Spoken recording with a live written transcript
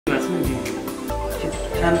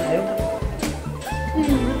खाना खायो त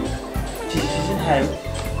चिज खायो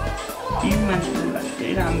यी मान्छेको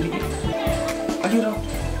त्यही राम्रो कि अलि र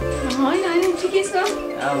होइन ठिकै छ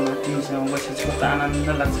अब तिमीसँग बसेपछि कस्तो आनन्द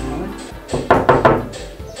लाग्छ मलाई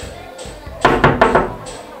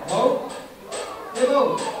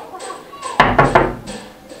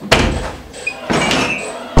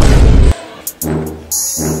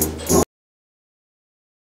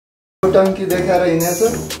टंकी देखाएर हिँडेछ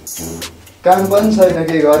काम पनि छैन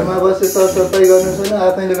के घरमा बसे सरसफाई गर्नु छैन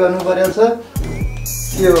आफैले गर्नु पर्यो छ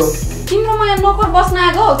के हो तिम्रो म यहाँ नोकर बस्न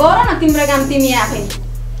आएको गर न तिम्रो काम तिमी आफै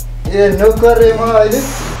ए नोकर रे म अहिले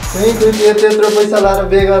खुइ त्यत्रो पैसा लाएर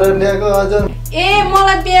बे गरेर ल्याएको अझ ए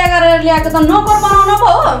मलाई बिहे गरेर ल्याएको त नोकर बनाउन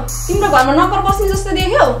पो हो तिम्रो घरमा नोकर बस्ने जस्तो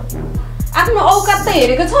देख्यौ आफ्नो औकात त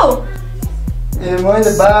हेरेको छौ ए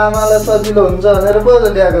मैले बाआमालाई सजिलो हुन्छ भनेर पो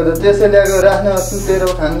ल्याएको त त्यसै ल्याएको राख्न सुतेर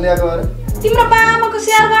खान ल्याएको अरे तिम्रो बाआमाको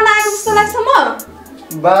स्याहार गर्न आएको जस्तो लाग्छ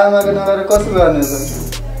म बाआमाको नगरेर कसो गर्ने त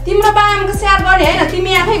तिम्रो बाआमाको स्याहार गर्ने हैन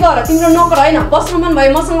तिमी आफै गर तिम्रो नोकर हैन बस्नु मन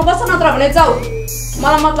भयो मसँग बस्न नत्र भने जाऊ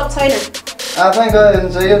मलाई मतलब छैन आफै गए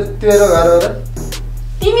हुन्छ यो तेरो घर हो र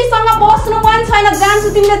तिमीसँग बस्नु पनि छैन जान्छु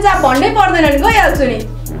तिमीले जा भन्नै पर्दैन नि गइहाल्छु नि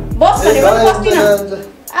बस भने पनि बस्दिन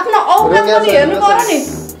आफ्नो औकात पनि हेर्नु पर्यो नि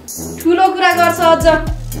ठुलो कुरा गर्छ अझ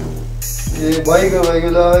ए भइगयो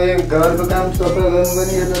ल यो घरको काम सफा गर्नु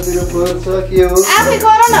पनि यतातिर फोहोर छ के हो आफै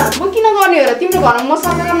गर न म किन गर्ने हो र तिम्रो घरमा म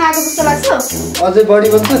सफा गर्न आएको जस्तो लाग्छ अझै बढी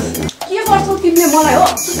बन्छस् के गर्छौ तिमीले मलाई हो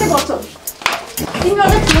त्यस्तै गर्छौ तिमी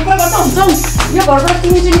अझै ठुलो कुरा गर्छौ हुन्छ यो घरबाट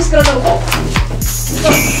तिमी चाहिँ निस्केर जाऊ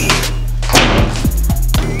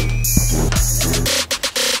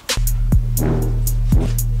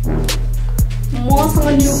मसँग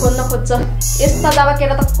न्यू खोल्न खोज्छ यस्ता जाबा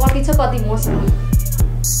केटा त कति छ कति मसँग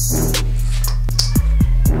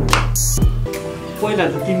पहिला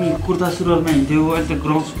त तिमी कुर्ता सुरुवालमा हिँड्थ्यौ अहिले त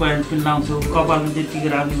ग्राउन्स प्यान्ट पनि लाउँछौ कपालमा त्यतिकै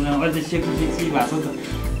राम्रो बनाऊ अहिले त सेक्सी भएको छ त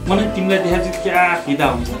मलाई तिमीलाई देखाएर चाहिँ क्या फिदा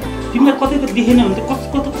हुन्छ तिमीलाई कतै त देखेन भने त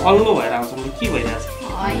कस्तो खल्लो भएर आउँछ मलाई के भइरहेछ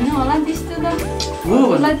होइन होला त्यस्तो त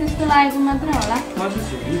होला त्यस्तो लागेको मात्र होला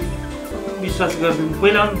विश्वास गर्छु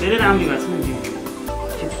पहिला पनि धेरै राम्रो भएको छ नि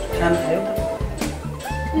खाना खायो त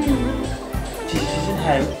चिज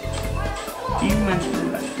खायो यी मान्छेको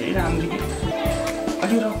त्यही राम्रो कि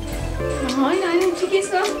अलि र होइन ठिकै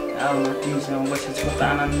छ अब तिमीसँग बसेपछि कस्तो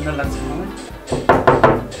आनन्द लाग्छ मलाई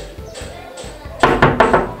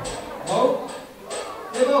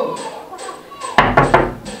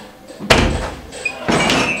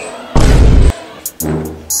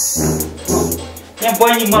यहाँ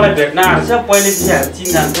बहिनी मलाई भेट्न आएको छ पहिले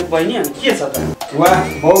चिन्जान थियो बहिनी अनि के छ त वाह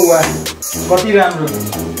बहु वाह कति राम्रो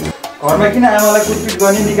घरमा किन आमालाई कुटपिट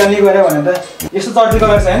गर्ने निकाल्ने गरे भने त यस्तो चर्चेको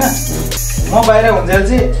लाग्छ होइन म बाहिर हुन्जेल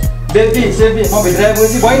चाहिँ बेबी सेबी म भित्र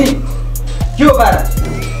आएपछि बहिनी के हो पारा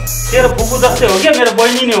तेरो फुपू जस्तै हो क्या मेरो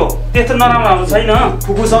बहिनी नै हो त्यस्तो नराम्रो हाम्रो छैन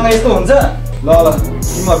फुपूसँग यस्तो हुन्छ ल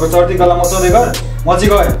तिमीहरूको चर्ती कला म सोधे गर म चाहिँ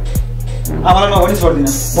गएँ आमालाई नभनी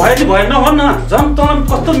छोड्दिनँ भयो नि भयो नभन् न झन् तँलाई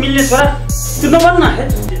कस्तो मिल्ने छोरा त्यो नभन् न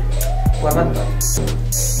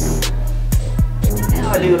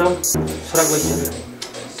अलि राम छोरा गइसक्यो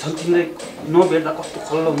झन् तिमीलाई नभेट्दा कस्तो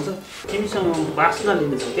खल्लो हुन्छ तिमीसँग बास्ना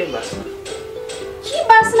लिनु छ क्या बास्ना के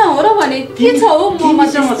बास्ना हो र भने के छ हो ममा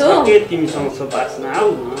त्यस्तो के तिमीसँग छ बास्ना आऊ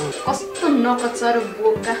न कस्तो नकचर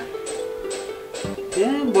बोका ए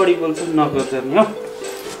बढी बोल्छ नकचर नि हो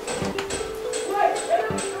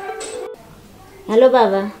हेलो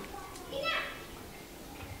बाबा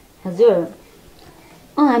हजुर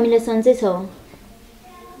हामीलाई सन्चै छौँ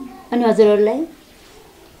अनि हजुरहरूलाई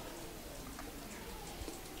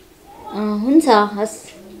हुन्छ हस्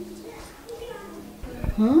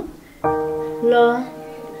ल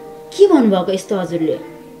के भन्नुभएको यस्तो हजुरले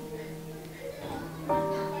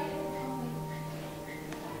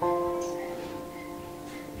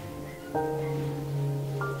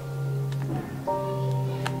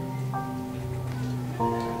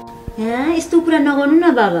यस्तो कुरा नगर्नु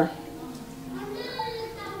न बाबा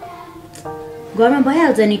घरमा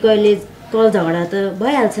भइहाल्छ नि कहिले कल झगडा त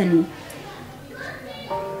भइहाल्छ नि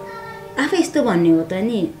आफै यस्तो भन्ने हो त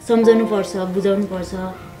नि सम्झाउनु पर्छ बुझाउनु पर्छ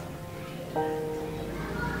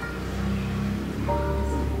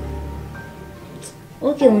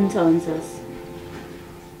ओके हुन्छ हुन्छ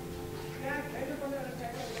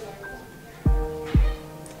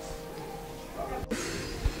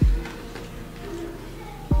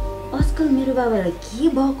आजकल मेरो बाबालाई के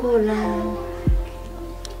भएको होला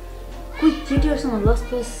कोही केटीहरूसँग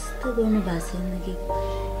लसपस त गर्नु भएको छैन कि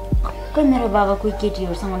पक्कै मेरो बाबा कोही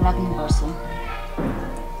केटीहरूसँग लाग्नुपर्छ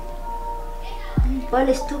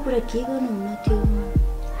पहिला यस्तो कुरा के गर्नुहुन्न थियो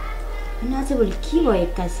अनि आजभोलि के भयो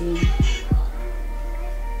एक्कासी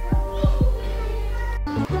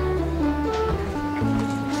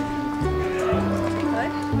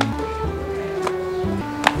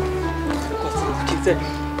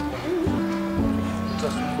चाहिँ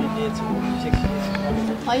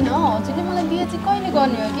होइन हजुरले मलाई बिहे चाहिँ कहिले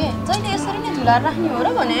गर्ने हो कि जहिले यसरी नै झुलाएर राख्ने हो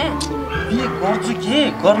र भने बिहे गर्छु के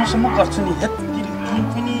गर्नुसम्म गर्छु नि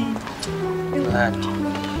पनि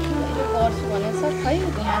गर्छु भने सर खै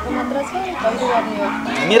घुमाएको मात्र छ कहिले गर्ने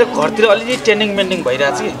हो मेरो घरतिर अलिअलि ट्रेनिङ मेन्टिङ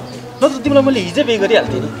भइरहेको छ कि नत्र तिमीलाई मैले हिजै बिहे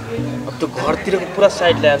गरिहाल्थेँ नि अब त्यो घरतिरको पुरा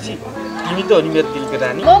साइड ल्याएपछि तिमी त हो नि मेरो दिलको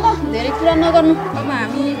रानी ल धेरै कुरा नगर्नु अब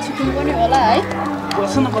हामी छुट्टिनु पनि होला है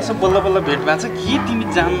बस न बस बल्ल बल्ल भेट भएको छ के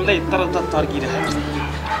तिमी जानलाई तर तर्किरहेको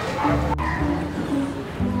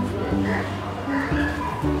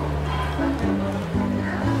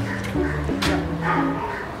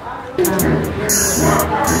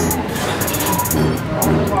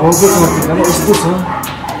बाउको चर्चिँदा यस्तो छ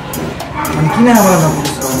अनि किन आमालाई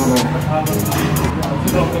नपुग्छ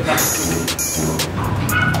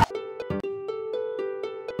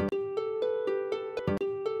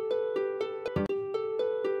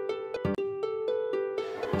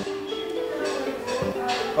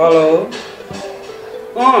हेलो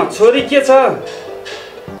छोरी के छ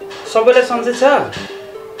सबैलाई सन्चै छ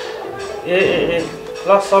ए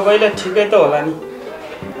ल सबैलाई ठिकै त होला नि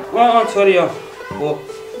छोरी हो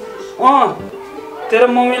तेरो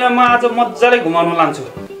मम्मीलाई म आज मजाले घुमाउनु लान्छु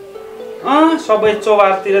सबै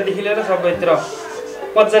चौबारतिरदेखि लिएर सबैतिर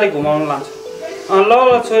मजाले घुमाउनु लान्छु ल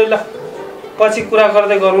छोरी ल पछि कुरा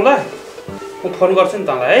गर्दै गरौँ ल म फोन गर्छु नि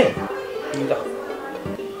तँलाई है ल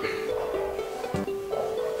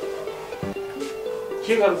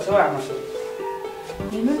के गर्छौ आमा छोरी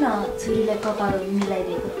हेर्नु न छोरीलाई कपाल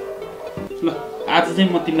मिलाइदिएको ल आज चाहिँ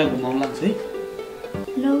म तिमीलाई घुमाउनु लान्छु है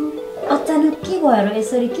ल अचानक के भयो र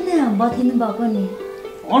यसरी किन बथिनु भएको नि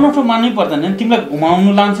अनौठो मान्नै पर्दैन नि तिमीलाई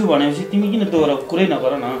घुमाउनु लान्छु भनेपछि तिमी किन दोहोरो कुरै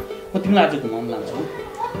नगर न म तिमीलाई आज घुमाउनु लान्छु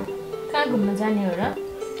कहाँ घुम्न जाने हो र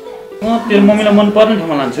म तेरो मम्मीलाई मन पर्ने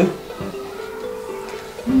ठाउँमा लान्छु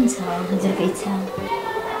हुन्छ हजुरको इच्छा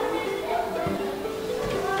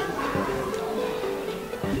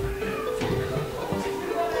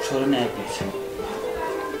छोरो नै आइपुग्छ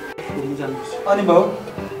घुम्नु जानुपर्छ अनि भाउ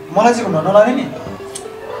मलाई चाहिँ घुम्न नलाने नि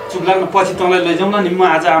चुप लाग्नु पछि तँलाई लैजाउँ न नि म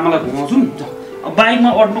आज आमालाई घुमाउँछु नि अब बाइकमा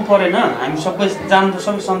अड्नु परेन हामी सबै जानु त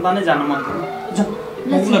सबै सन्तानै जानु मन पर्छ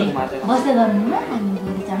बस्दै गर्नु न हामी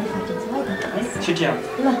भोलि चाँडै फर्किन्छ है त छिटो आऊ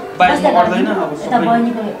ल बाइकमा अड्दैन अब यता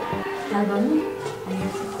बहिनीको ख्याल गर्नु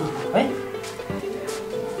है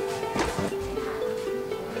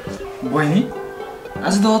बहिनी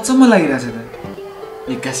आज त अचम्म लागिरहेछ त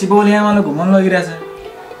एक्कासी बाउले आमालाई घुमाउनु लगिरहेछ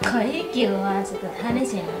खै के हो आज त थाहा नै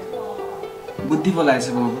छैन बुद्धि पो लागेछ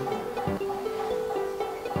बाउको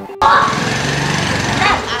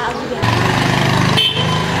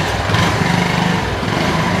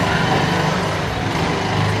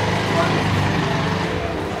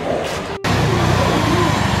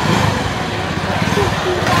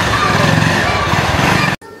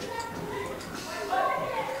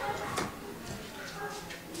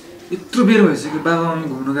यत्रो बेर भइसक्यो बाबा मम्मी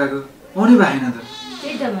घुम्नु गएको आउनै भएन त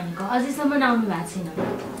त्यही त भनेको अझैसम्म आउनु भएको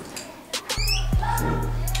छैन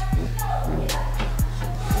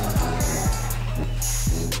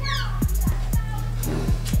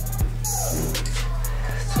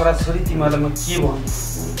छोराछोरी तिमीहरूलाई म के भन्नु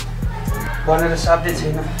भनेर साध्य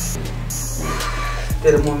छैन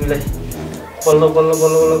तेरो मम्मीलाई बल्ल बल्ल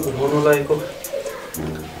बल्ल बल्ल घुमाउनु लगेको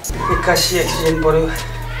एक्कासी एक्सिडेन्ट पर्यो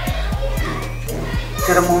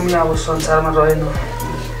तेरो मम्मी अब संसारमा रहेन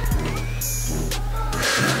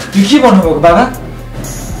यो के भन्नुभएको बाबा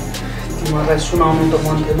तिमीहरूलाई सुनाउनु त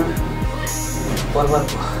मन थिएन बर्बाद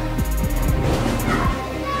भयो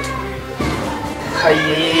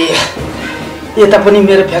खाइए यता पनि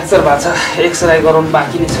मेरो फ्र्याक्चर भएको छ एक्सरे गराउनु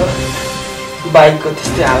बाँकी नै छ बाइकको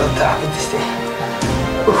त्यस्तै हालत त अब त्यस्तै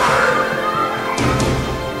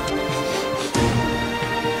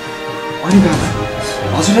अनि बाबा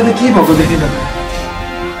हजुरलाई त के भएको देखेन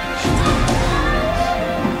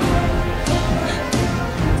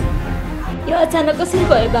यो अचानक कसरी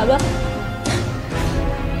भयो बाबा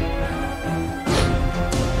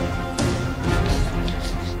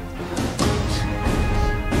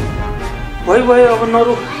भयो अब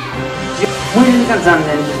नरु मैले कहाँ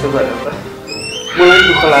जान्दैन त्यस्तो गरेर त मलाई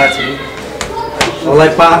दुःख लागेको छ नि मलाई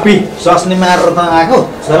पापी सस्नी मारेर त आएको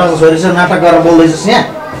छोराको छोरीसँग नाटक गरेर बोल्दैछस् यहाँ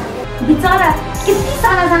बिचरा यति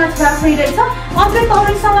साना साना छोराछोरी रहेछ अझै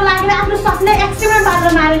तपाईँसँग लागेर आफ्नो ससले एक्सिडेन्ट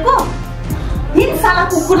पारेर मारेको हिँड साला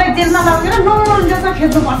कुकुरलाई जेलमा लगेर नमरौँ जस्तो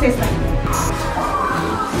खेद्नुपर्छ यसलाई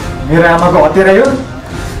मेरो आमाको हत्या यो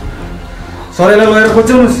सरैलाई लगेर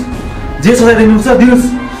खोज्नुहोस् जे सजाय दिनुहुन्छ दिनुहोस्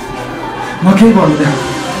म केही भन्दैन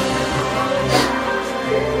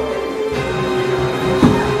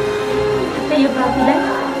यो पापीलाई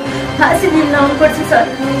फाँसी दिन लाउनुपर्छ सर।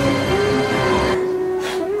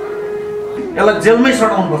 यसलाई जेलमै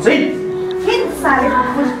सटाउनुपर्छ है। हिंसाले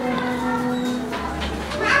कुकुर।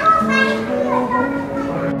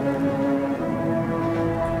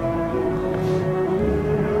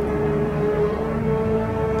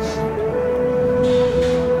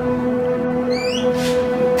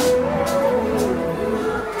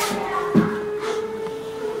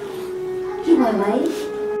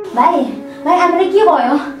 भाइ आमाले के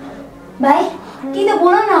भयो? भाइ के त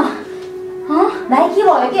बोल न। भाइ के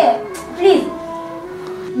भयो के? प्लिज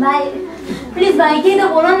भाइ के त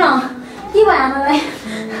बोल न। के भयो आमालाई?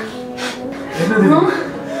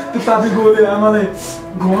 त्यो पापी गोले आमालाई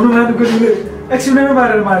घुमाउनु लानुको निले एक्सिडेन्टमा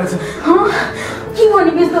मारेर मारेछ। के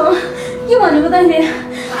भनेको यस्तो? के भनेको तैँले?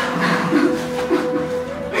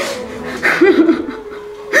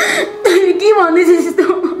 तैँले के भन्दैछस् यस्तो?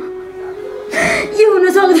 के हुन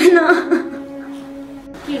सक्दैन।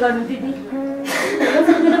 के गर्नु दिदी? हुन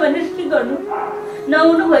सक्दैन भनेर के गर्नु?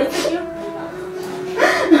 नहुनु भइसक्यो।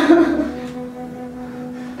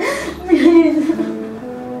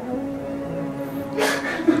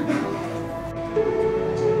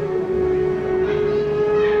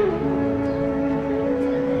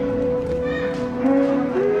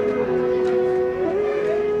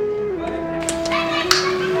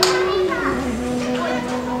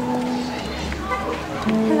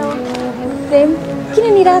 प्रेम किन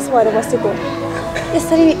निराश भएर बसेको?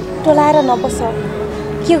 यसरी टोलाएर नबस।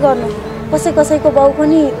 के गर्नु, कसैको बाउ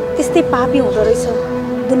पनि त्यस्तै पापी हुँदो रहेछ।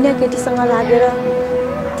 दुनियाँ केटीसँग लागेर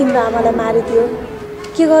तिम्रो आमालाई मारिदियो।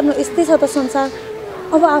 के गर्नु, यस्तै छ त संसार।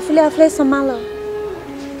 अब आफूले आफूलाई सम्हाल।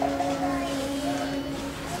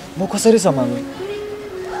 म कसरी सम्हाल्नु?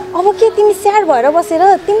 अब के तिमी स्याड भएर बसेर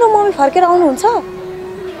तिम्रो मम्मी फर्केर आउनुहुन्छ?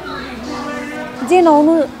 जे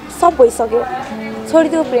नहुनु सब भइसक्यो।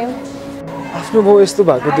 छोडिदियो प्रेम। आफ्नो बाउ यस्तो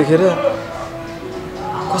भएको देखेर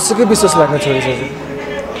कसैकै विश्वास लाग्न छोडिसक्यो।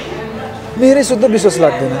 मेरै शुद्ध विश्वास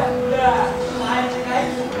लाग्दैन।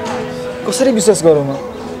 कसरी विश्वास गरौँ म?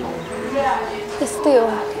 त्यस्तै हो।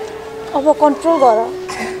 अब कन्ट्रोल गर।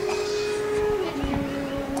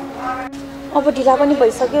 अब ढिला पनि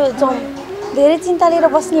भइसक्यो। जाउँ। धेरै चिन्ता लिएर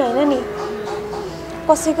बस्ने होइन नि।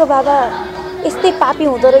 कसैको बाबा यस्तै पापी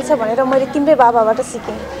हुँदो रहेछ भनेर मैले तिम्रै बाबाबाट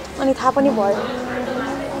सिकेँ अनि थाहा पनि भयो।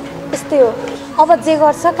 यस्तै हो। अब जे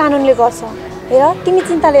गर्छ कानुनले गर्छ। हेर तिमी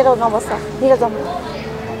चिन्ता लिएर नबस। लिएर जाउँ।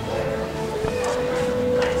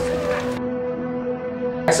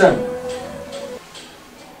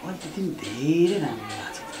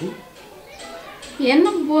 हेर्नु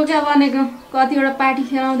बोका बनेको कतिवटा पार्टी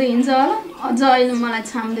खेलाउँदै हिँड्छ होला। अझ अहिले मलाई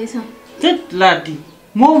छाम्दैछ। त्यट लाटी,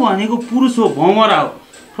 म भनेको पुरुष हो, भमरा हो,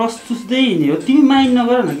 प्रस्तुस्दै हिँड्ने हो। तिमी माइन्ड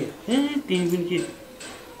नगर न के? तिमी पनि के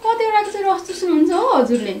कतिवटाको चाहिँ रस चुस्नुहुन्छ हो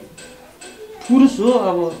हजुरले? पुरुष हो।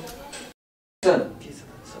 अब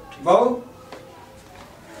बाउ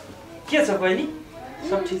के छ बहिनी?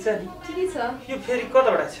 सब ठिक छ नि? ठिकै छ। यो फेरि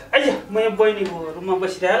कताबाट छ? आइज म यहाँ बहिनीको रुममा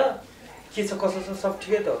बसिरहेको। के छ कसो छ? सब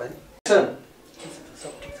ठिकै त होला नि?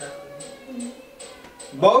 सब ठिक छ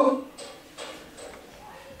बाउ।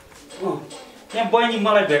 यहाँ बहिनी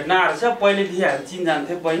मलाई भेट्न आएको छ। पहिलेदेखि हामी चिनजान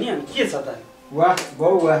थियो बहिनी। अनि के छ त? वाह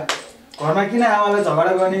बाउ वाह। घरमा किन आमालाई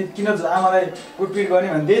झगडा गर्ने, किन आमालाई कुटपिट गर्ने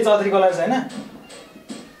भने त्यही चौधरीको लागि छैन।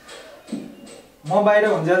 म बाहिर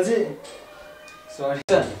हुन्जेल चाहिँ सरी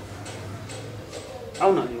आउ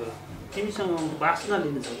न यो तिमीसँग बास्ना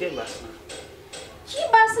लिनु छ के? बास्ना के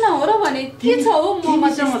बास्ना हो र भने के छ हो? ममा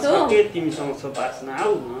तिमीसँग त्यस्तो छ के? तिमीसँग छ बास्ना?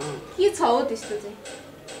 आउ न। के छ हो त्यस्तो चाहिँ?